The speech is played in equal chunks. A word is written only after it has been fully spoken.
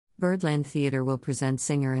Birdland Theatre will present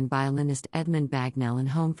singer and violinist Edmund Bagnell in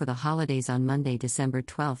Home for the Holidays on Monday, December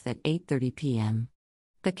 12 at 8:30 p.m.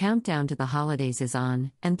 The countdown to the holidays is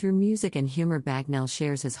on, and through music and humor Bagnell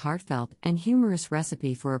shares his heartfelt and humorous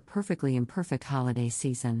recipe for a perfectly imperfect holiday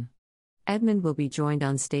season. Edmund will be joined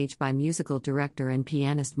on stage by musical director and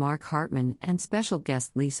pianist Mark Hartman and special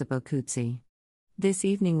guest Lisa Boccuzzi. This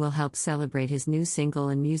evening will help celebrate his new single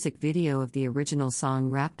and music video of the original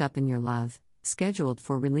song Wrapped Up in Your Love, scheduled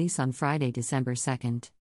for release on Friday, December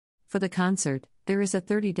 2nd. For the concert, there is a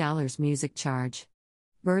 $30 music charge.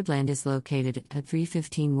 Birdland is located at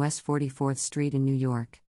 315 West 44th Street in New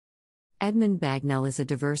York. Edmund Bagnell is a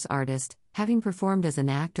diverse artist, having performed as an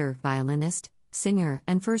actor, violinist, singer,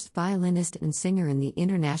 and first violinist and singer in the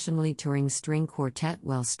internationally touring string quartet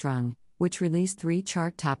Well Strung, which released 3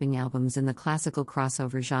 chart-topping albums in the classical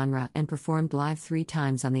crossover genre and performed live 3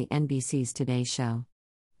 times on the NBC's Today Show.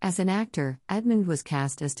 As an actor, Edmund was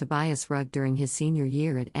cast as Tobias Rugg during his senior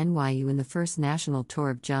year at NYU in the first national tour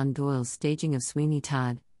of John Doyle's staging of Sweeney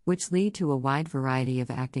Todd, which led to a wide variety of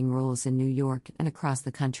acting roles in New York and across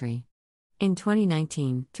the country. In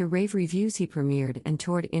 2019, to rave reviews, he premiered and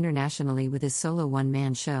toured internationally with his solo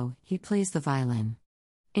one-man show, He Plays the Violin.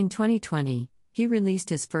 In 2020, he released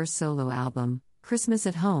his first solo album, Christmas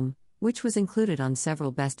at Home, which was included on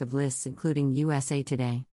several best-of lists including USA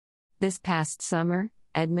Today. This past summer,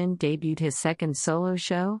 Edmund debuted his second solo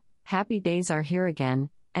show, Happy Days Are Here Again,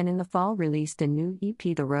 and in the fall released a new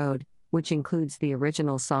EP, The Road, which includes the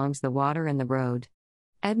original songs The Water and The Road.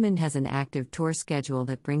 Edmund has an active tour schedule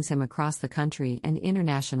that brings him across the country and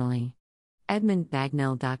internationally.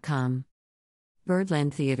 EdmundBagnell.com.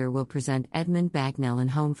 Birdland Theatre will present Edmund Bagnell in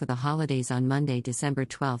Home for the Holidays on Monday, December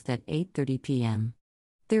 12 at 8:30 p.m.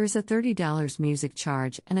 There is a $30 music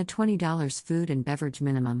charge and a $20 food and beverage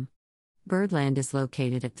minimum. Birdland is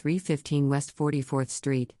located at 315 West 44th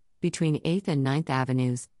Street, between 8th and 9th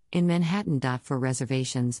Avenues, in Manhattan. For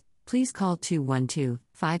reservations, please call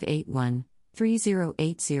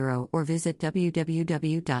 212-581-3080 or visit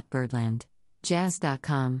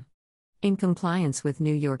www.birdlandjazz.com. In compliance with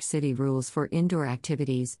New York City rules for indoor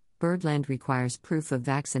activities, Birdland requires proof of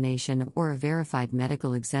vaccination or a verified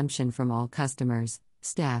medical exemption from all customers,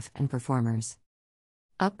 staff, and performers.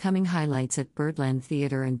 Upcoming highlights at Birdland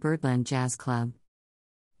Theatre and Birdland Jazz Club.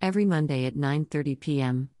 Every Monday at 9:30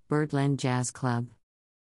 p.m., Birdland Jazz Club.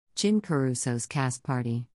 Jim Caruso's Cast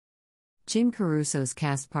Party. Jim Caruso's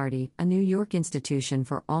Cast Party, a New York institution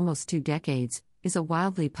for almost 2 decades, is a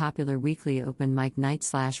wildly popular weekly open mic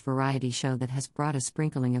night/variety show that has brought a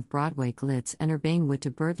sprinkling of Broadway glitz and urbane wit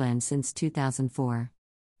to Birdland since 2004.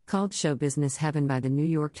 Called show business heaven by the New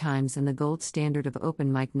York Times and the gold standard of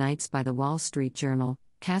open mic nights by the Wall Street Journal,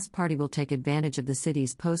 Cast Party will take advantage of the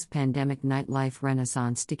city's post-pandemic nightlife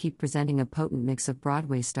renaissance to keep presenting a potent mix of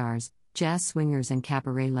Broadway stars, jazz swingers and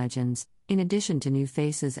cabaret legends, in addition to new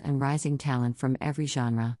faces and rising talent from every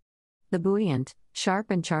genre. The buoyant,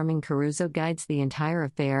 sharp and charming Caruso guides the entire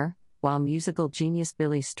affair, while musical genius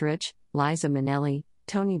Billy Stritch, Liza Minnelli,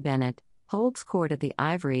 Tony Bennett, holds court at the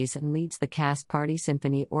Ivories and leads the Cast Party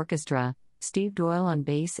Symphony Orchestra, Steve Doyle on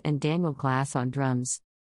bass and Daniel Glass on drums.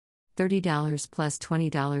 $30 plus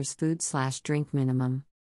 $20 food/drink minimum.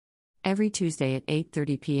 Every Tuesday at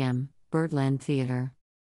 8:30 p.m., Birdland Theatre.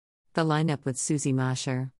 The Lineup with Susie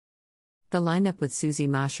Mosher. The Lineup with Susie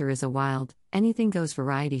Mosher is a wild, anything-goes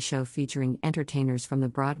variety show featuring entertainers from the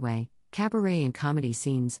Broadway, cabaret and comedy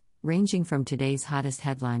scenes, ranging from today's hottest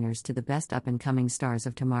headliners to the best up-and-coming stars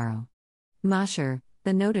of tomorrow. Mosher,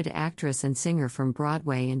 the noted actress and singer from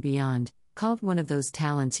Broadway and beyond, called one of those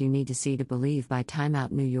talents you need to see to believe by Time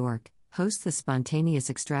Out New York, hosts the spontaneous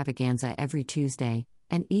extravaganza every Tuesday,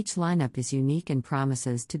 and each lineup is unique and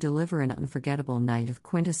promises to deliver an unforgettable night of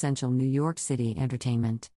quintessential New York City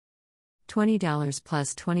entertainment. $20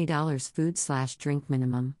 plus $20 food/drink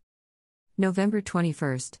minimum. November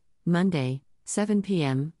 21st, Monday, 7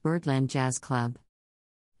 p.m., Birdland Jazz Club.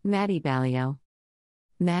 Maddie Ballio.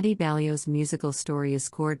 Maddie Ballio's musical story is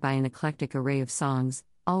scored by an eclectic array of songs,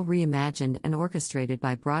 all reimagined and orchestrated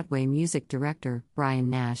by Broadway music director Brian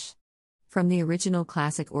Nash. From the original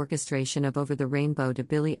classic orchestration of Over the Rainbow to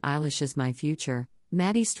Billie Eilish's My Future,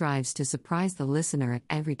 Maddie strives to surprise the listener at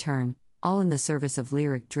every turn, all in the service of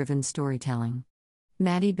lyric-driven storytelling.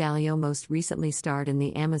 Maddie Ballio most recently starred in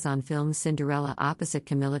the Amazon film Cinderella opposite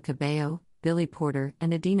Camila Cabello, Billy Porter,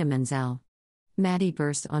 and Idina Menzel. Maddie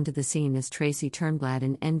burst onto the scene as Tracy Turnblad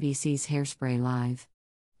in NBC's Hairspray Live.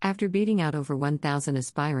 After beating out over 1,000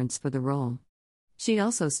 aspirants for the role. She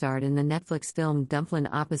also starred in the Netflix film Dumplin'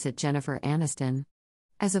 opposite Jennifer Aniston.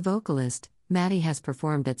 As a vocalist, Maddie has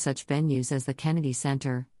performed at such venues as the Kennedy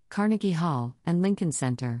Center, Carnegie Hall, and Lincoln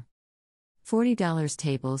Center. $40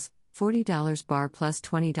 tables, $40 bar plus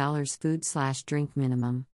 $20 food/drink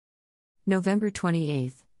minimum. November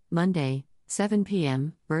 28, Monday, 7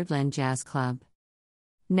 p.m., Birdland Jazz Club.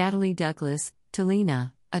 Natalie Douglas,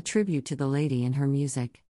 Talina, a tribute to the lady and her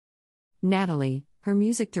music. Natalie, her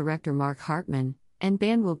music director Mark Hartman, and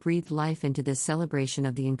band will breathe life into this celebration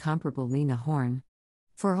of the incomparable Lena Horne.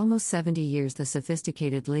 For almost 70 years, the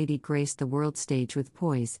sophisticated lady graced the world stage with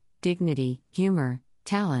poise, dignity, humor,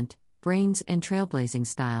 talent, brains, and trailblazing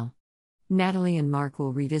style. Natalie and Mark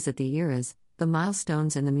will revisit the eras, the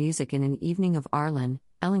milestones, and the music in an evening of Arlen,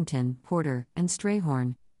 Ellington, Porter, and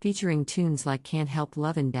Strayhorn, featuring tunes like Can't Help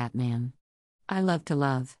Lovin' Dat Man, I Love to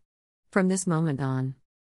Love, From This Moment On,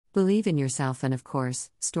 Believe in Yourself, and of course,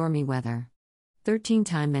 Stormy Weather.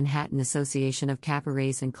 13-time Manhattan Association of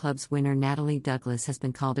Cabarets and Clubs winner Natalie Douglas has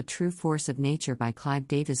been called a true force of nature by Clive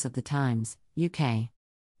Davis of The Times, UK.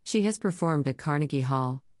 She has performed at Carnegie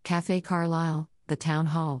Hall, Café Carlyle, the Town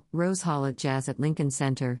Hall, Rose Hall at Jazz at Lincoln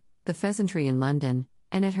Center, the Pheasantry in London,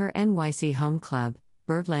 and at her NYC home club,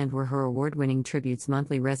 Birdland, where her award-winning tributes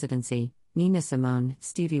monthly residency, Nina Simone,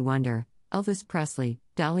 Stevie Wonder, Elvis Presley,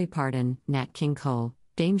 Dolly Parton, Nat King Cole,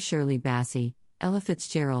 Dame Shirley Bassey, Ella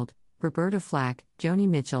Fitzgerald, Roberta Flack, Joni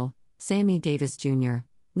Mitchell, Sammy Davis Jr.,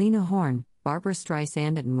 Lena Horne, Barbra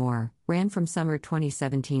Streisand, and more, ran from summer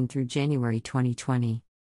 2017 through January 2020.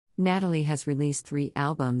 Natalie has released 3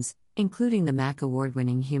 albums, including the MAC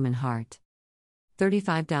award-winning Human Heart.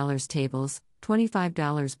 $35 tables,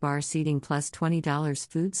 $25 bar seating plus $20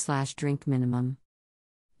 food/drink minimum.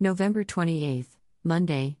 November 28,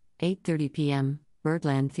 Monday, 8:30 p.m.,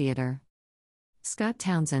 Birdland Theatre. Scott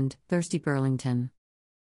Townsend, Thirsty Burlington.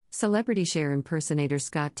 Celebrity Cher impersonator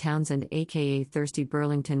Scott Townsend aka Thirsty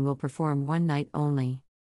Burlington will perform one night only.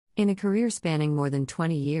 In a career spanning more than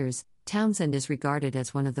 20 years, Townsend is regarded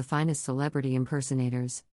as one of the finest celebrity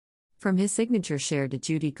impersonators. From his signature Cher to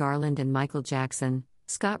Judy Garland and Michael Jackson,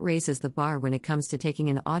 Scott raises the bar when it comes to taking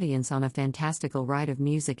an audience on a fantastical ride of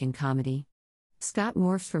music and comedy. Scott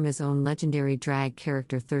morphs from his own legendary drag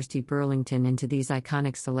character Thirsty Burlington into these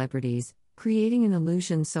iconic celebrities, creating an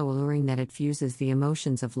illusion so alluring that it fuses the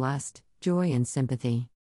emotions of lust, joy, and sympathy.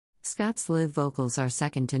 Scott's live vocals are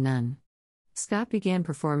second to none. Scott began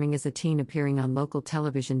performing as a teen, appearing on local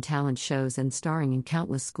television talent shows and starring in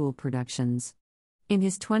countless school productions. In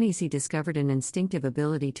his 20s, he discovered an instinctive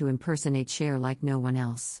ability to impersonate Cher like no one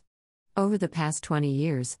else. Over the past 20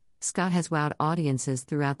 years, Scott has wowed audiences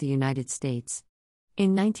throughout the United States.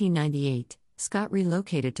 In 1998, Scott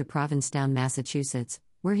relocated to Provincetown, Massachusetts,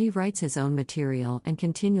 where he writes his own material and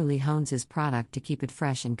continually hones his product to keep it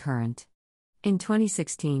fresh and current. In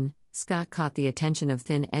 2016, Scott caught the attention of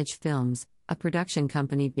Thin Edge Films, a production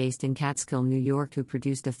company based in Catskill, New York, who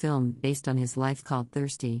produced a film based on his life called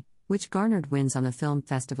Thirsty, which garnered wins on the film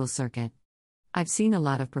festival circuit. I've seen a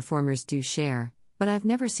lot of performers do Cher, but I've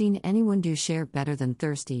never seen anyone do Cher better than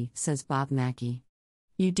Thirsty, says Bob Mackie.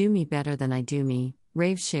 You do me better than I do me,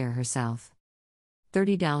 raves Cher herself.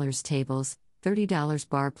 $30 tables, $30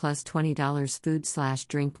 bar plus $20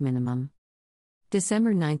 food/drink minimum.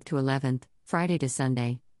 December 9th to 11th, Friday to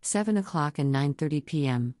Sunday, 7 o'clock and 9:30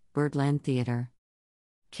 p.m., Birdland Theatre.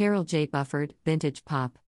 Carol J. Bufford, Vintage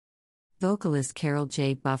Pop. Vocalist Carol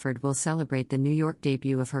J. Bufford will celebrate the New York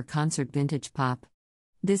debut of her concert Vintage Pop.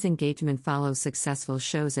 This engagement follows successful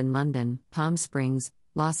shows in London, Palm Springs,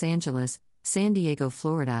 Los Angeles, San Diego,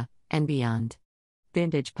 Florida, and beyond.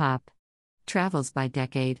 Vintage Pop travels by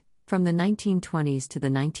decade, from the 1920s to the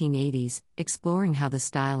 1980s, exploring how the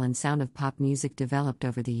style and sound of pop music developed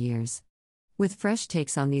over the years. With fresh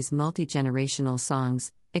takes on these multi-generational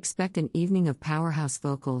songs, expect an evening of powerhouse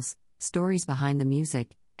vocals, stories behind the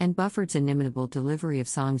music, and Bufford's inimitable delivery of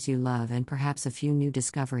songs you love, and perhaps a few new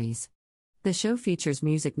discoveries. The show features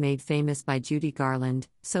music made famous by Judy Garland,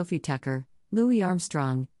 Sophie Tucker, Louis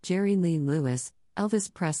Armstrong, Jerry Lee Lewis,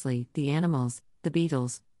 Elvis Presley, The Animals, The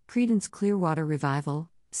Beatles, Creedence Clearwater Revival,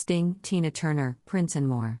 Sting, Tina Turner, Prince, and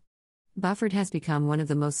more. Bufford has become one of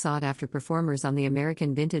the most sought-after performers on the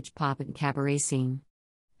American vintage pop and cabaret scene.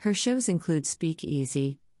 Her shows include Speak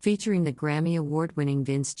Easy, featuring the Grammy Award-winning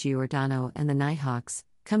Vince Giordano and the Nighthawks,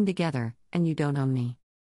 Come Together, and You Don't Own Me.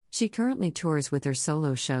 She currently tours with her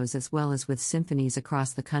solo shows as well as with symphonies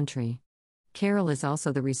across the country. Carol is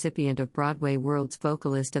also the recipient of Broadway World's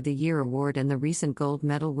Vocalist of the Year award and the recent gold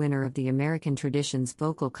medal winner of the American Traditions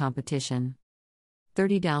Vocal Competition.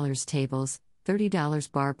 $30 tables,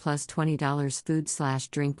 $30 bar plus $20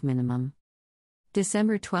 food/drink minimum.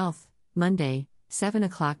 December 12th, Monday, 7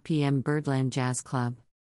 o'clock p.m. Birdland Jazz Club.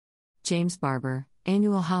 James Barber,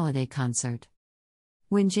 Annual Holiday Concert.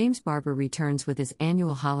 When James Barber returns with his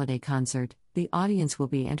annual holiday concert, the audience will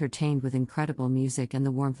be entertained with incredible music and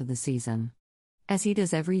the warmth of the season. As he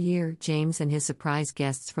does every year, James and his surprise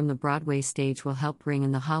guests from the Broadway stage will help bring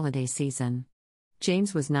in the holiday season.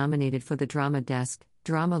 James was nominated for the Drama Desk,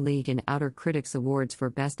 Drama League and Outer Critics Awards for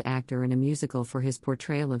Best Actor in a Musical for his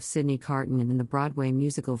portrayal of Sidney Carton in the Broadway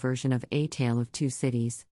musical version of A Tale of Two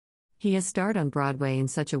Cities. He has starred on Broadway in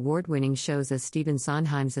such award-winning shows as Stephen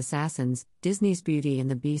Sondheim's Assassins, Disney's Beauty and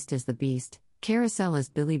the Beast as the Beast, Carousel as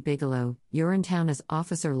Billy Bigelow, Urinetown as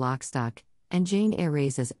Officer Lockstock, and Jane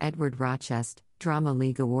Eyre's as Edward Rochester, Drama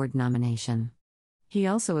League Award nomination. He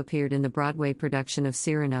also appeared in the Broadway production of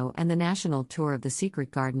Cyrano and the national tour of The Secret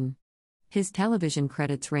Garden. His television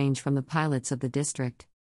credits range from the pilots of The District,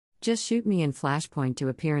 Just Shoot Me and Flashpoint to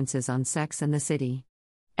appearances on Sex and the City.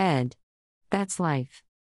 Ed. That's Life.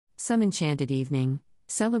 Some Enchanted Evening,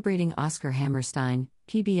 celebrating Oscar Hammerstein,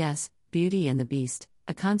 PBS, Beauty and the Beast,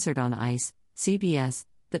 A Concert on Ice, CBS,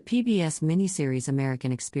 the PBS miniseries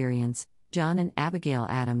American Experience, John and Abigail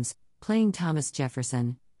Adams, playing Thomas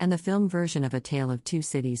Jefferson, and the film version of A Tale of Two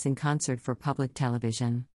Cities in concert for public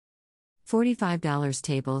television. $45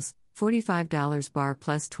 tables, $45 bar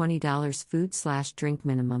plus $20 food/drink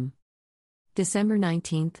minimum. December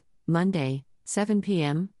 19th, Monday, 7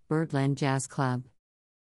 p.m., Birdland Jazz Club.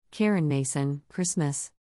 Karen Mason,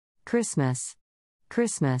 Christmas. Christmas.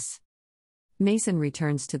 Christmas. Mason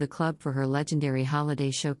returns to the club for her legendary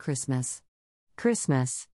holiday show Christmas.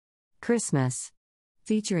 Christmas. Christmas.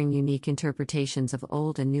 Featuring unique interpretations of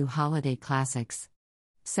old and new holiday classics.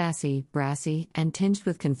 Sassy, brassy, and tinged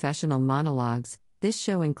with confessional monologues, this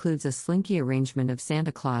show includes a slinky arrangement of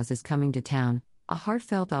Santa Claus is Coming to Town, a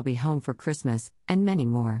heartfelt I'll Be Home for Christmas, and many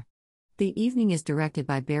more. The evening is directed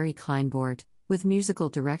by Barry Kleinbort, with musical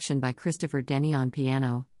direction by Christopher Denny on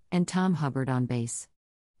piano, and Tom Hubbard on bass.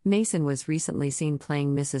 Mason was recently seen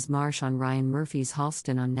playing Mrs. Marsh on Ryan Murphy's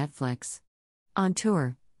Halston on Netflix. On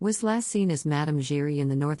tour, was last seen as Madame Giry in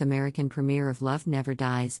the North American premiere of Love Never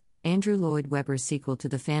Dies, Andrew Lloyd Webber's sequel to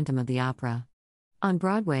The Phantom of the Opera. On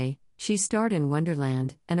Broadway, she starred in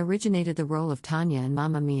Wonderland, and originated the role of Tanya in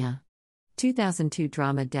Mamma Mia. 2002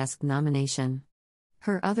 Drama Desk nomination.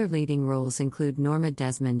 Her other leading roles include Norma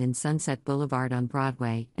Desmond in Sunset Boulevard on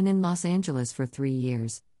Broadway and in Los Angeles for 3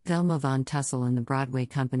 years, Velma Von Tussle in the Broadway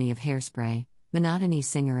company of Hairspray, Monotony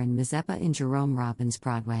Singer and Mazeppa in Jerome Robbins'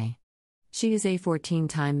 Broadway. She is a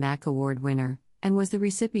 14-time MAC Award winner, and was the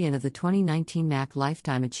recipient of the 2019 MAC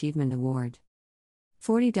Lifetime Achievement Award.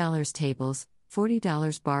 $40 tables,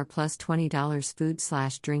 $40 bar plus $20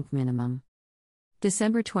 food/drink minimum.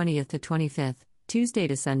 December 20th to 25th, Tuesday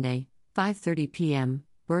to Sunday, 5:30 p.m.,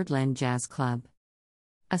 Birdland Jazz Club.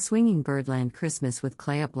 A Swinging Birdland Christmas with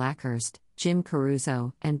Clea Blackhurst, Jim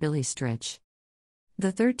Caruso, and Billy Stritch.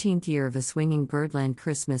 The 13th year of A Swinging Birdland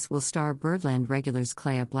Christmas will star Birdland regulars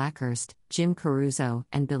Clea Blackhurst, Jim Caruso,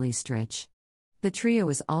 and Billy Stritch. The trio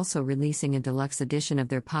is also releasing a deluxe edition of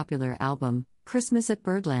their popular album, Christmas at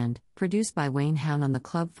Birdland, produced by Wayne Hown on the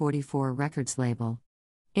Club 44 Records label.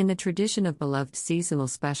 In the tradition of beloved seasonal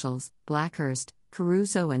specials, Blackhurst,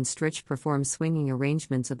 Caruso and Stritch perform swinging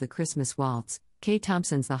arrangements of the Christmas Waltz, Kay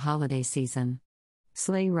Thompson's The Holiday Season.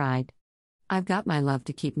 Sleigh Ride. I've Got My Love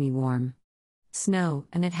to Keep Me Warm. Snow,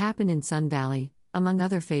 and It Happened in Sun Valley, among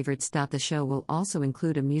other favorites. The show will also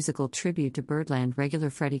include a musical tribute to Birdland regular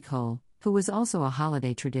Freddie Cole, who was also a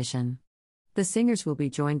holiday tradition. The singers will be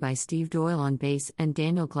joined by Steve Doyle on bass and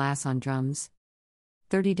Daniel Glass on drums.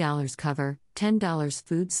 $30 cover, $10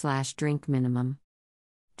 food/drink minimum.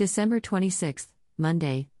 December 26th,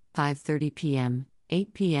 Monday, 5:30 p.m.,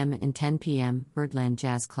 8 p.m. and 10 p.m., Birdland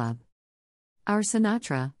Jazz Club. Our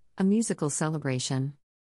Sinatra, a musical celebration.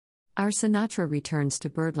 Our Sinatra returns to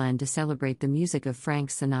Birdland to celebrate the music of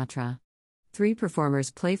Frank Sinatra. 3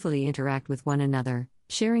 performers playfully interact with one another,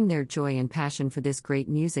 sharing their joy and passion for this great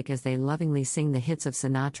music as they lovingly sing the hits of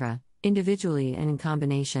Sinatra, individually and in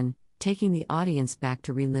combination, taking the audience back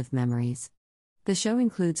to relive memories. The show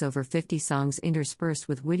includes over 50 songs interspersed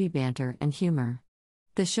with witty banter and humor.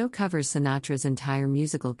 The show covers Sinatra's entire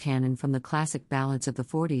musical canon from the classic ballads of the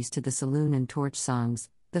 40s to the saloon and torch songs,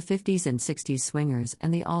 the 50s and 60s swingers,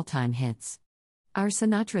 and the all-time hits. Our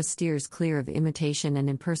Sinatra steers clear of imitation and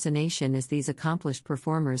impersonation as these accomplished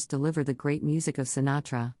performers deliver the great music of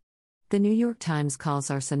Sinatra. The New York Times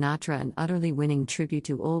calls Our Sinatra an utterly winning tribute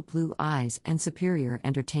to Old Blue Eyes and superior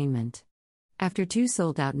entertainment. After 2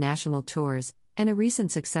 sold-out national tours, and a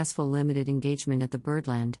recent successful limited engagement at the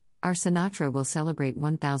Birdland, Our Sinatra will celebrate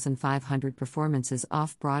 1,500 performances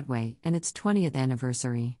off-Broadway and its 20th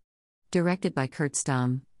anniversary. Directed by Kurt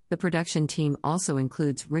Stamm, the production team also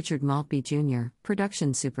includes Richard Maltby Jr.,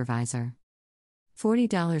 production supervisor.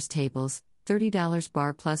 $40 tables, $30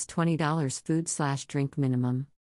 bar plus $20 food/drink minimum.